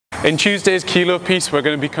In Tuesday's kilo piece, we're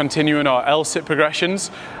going to be continuing our L-sit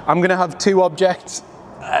progressions. I'm going to have two objects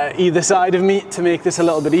either side of me to make this a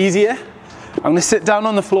little bit easier. I'm going to sit down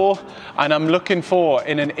on the floor and I'm looking for,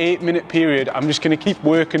 in an 8-minute period, I'm just going to keep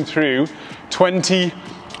working through 20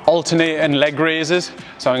 alternating leg raises.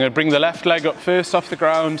 So I'm going to bring the left leg up first off the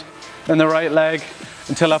ground, then the right leg,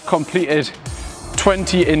 until I've completed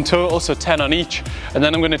 20 in total, so 10 on each. And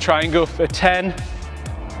then I'm going to try and go for 10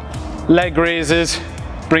 leg raises,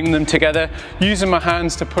 bring them together, using my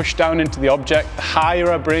hands to push down into the object. The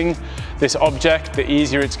higher I bring this object, the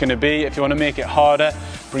easier it's going to be. If you want to make it harder,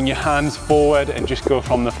 bring your hands forward and just go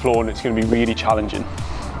from the floor, and it's going to be really challenging.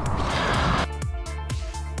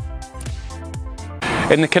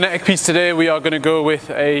 In the kinetic piece today, we are going to go with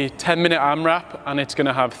a 10-minute AMRAP, and it's going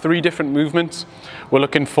to have 3 different movements. We're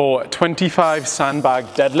looking for 25 sandbag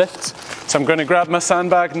deadlifts. So I'm going to grab my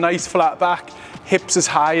sandbag, nice flat back, hips as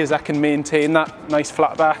high as I can maintain that nice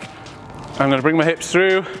flat back. I'm going to bring my hips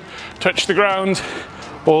through, touch the ground,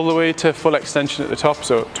 all the way to full extension at the top,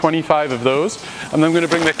 so 25 of those. And then I'm going to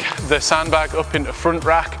bring the sandbag up into front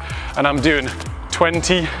rack, and I'm doing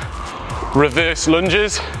 20 reverse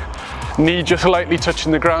lunges, knee just lightly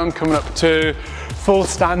touching the ground, coming up to full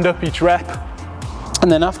stand up each rep.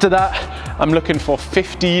 And then after that, I'm looking for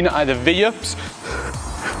 15 either V-ups,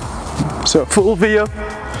 so full V-up,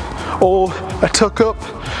 or a tuck up,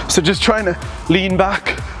 so just trying to lean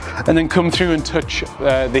back and then come through and touch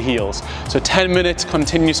the heels. So 10 minutes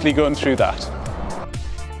continuously going through that.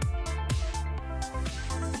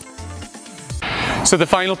 So the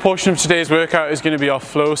final portion of today's workout is going to be our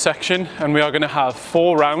flow section, and we are going to have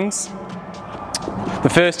 4 rounds.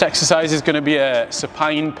 The first exercise is going to be a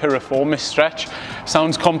supine piriformis stretch.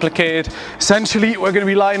 Sounds complicated. Essentially, we're going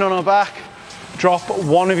to be lying on our back. Drop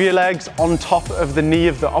one of your legs on top of the knee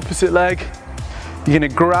of the opposite leg. You're going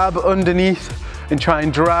to grab underneath and try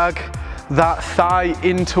and drag that thigh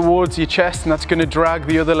in towards your chest, and that's going to drag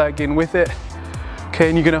the other leg in with it. Okay,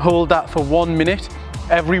 and you're going to hold that for 1 minute.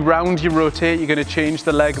 Every round you rotate, you're going to change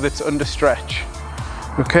the leg that's under stretch.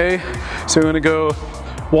 Okay, so we're going to go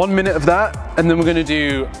 1 minute of that, and then we're going to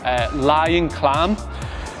do lying clam.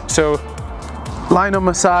 So lying on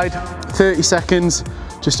my side, 30 seconds,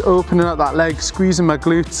 just opening up that leg, squeezing my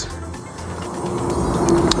glutes,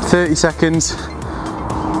 30 seconds,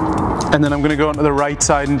 and then I'm going to go onto the right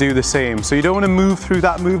side and do the same. So you don't want to move through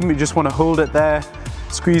that movement, you just want to hold it there,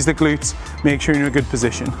 squeeze the glutes, make sure you're in a good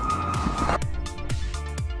position.